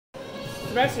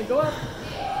Sebastian, go up.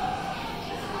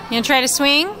 You gonna try to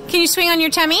swing? Can you swing on your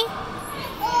tummy?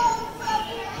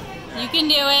 You can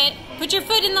do it. Put your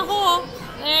foot in the hole.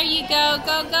 There you go.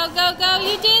 Go, go, go, go.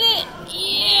 You did it.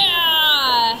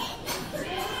 Yeah.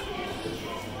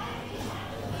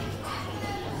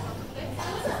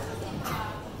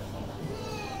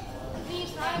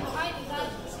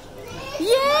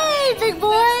 Yay, big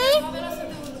boy.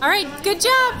 All right, good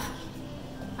job.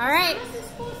 All right.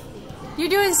 You're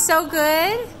doing so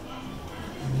good.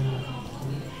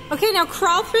 Okay, now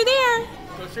crawl through there.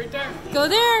 Go straight there. Go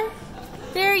there.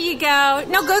 There you go.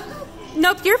 No, go.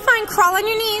 Nope, you're fine. Crawl on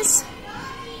your knees.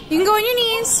 You can go on your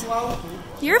knees.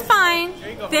 You're fine.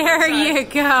 There you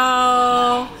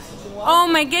go. Oh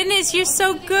my goodness, you're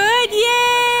so good.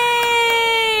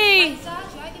 Yay!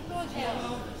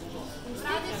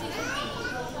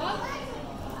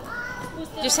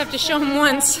 Just have to show him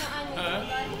once.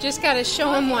 Just got to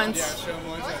show him once. Yeah, show him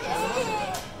once.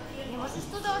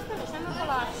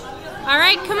 All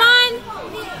right, come on.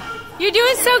 You're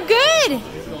doing so good.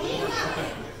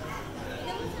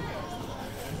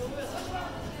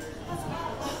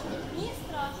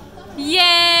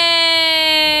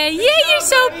 Yay! Yeah, you're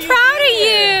so proud of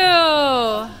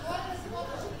you.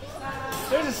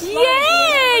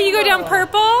 Yeah, you go down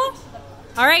purple.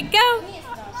 All right, go.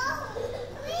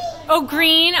 Oh,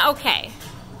 green. Okay.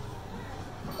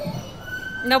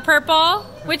 No purple.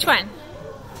 Which one?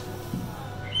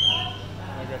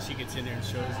 I guess she gets in there and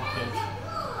shows the kids.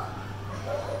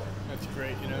 That's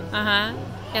great, you know? Uh-huh.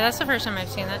 Yeah, that's the first time I've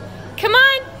seen that. Come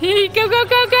on. Go, go,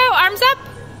 go, go. Arms up.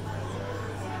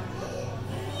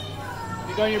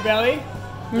 You go on your belly?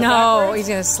 No, backwards? he's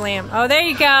going to slam. Oh, there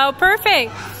you go.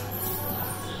 Perfect.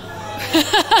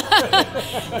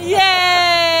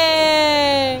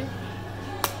 Yay.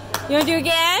 You want to do it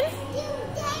again?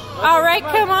 All right,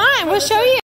 come on. We'll show you.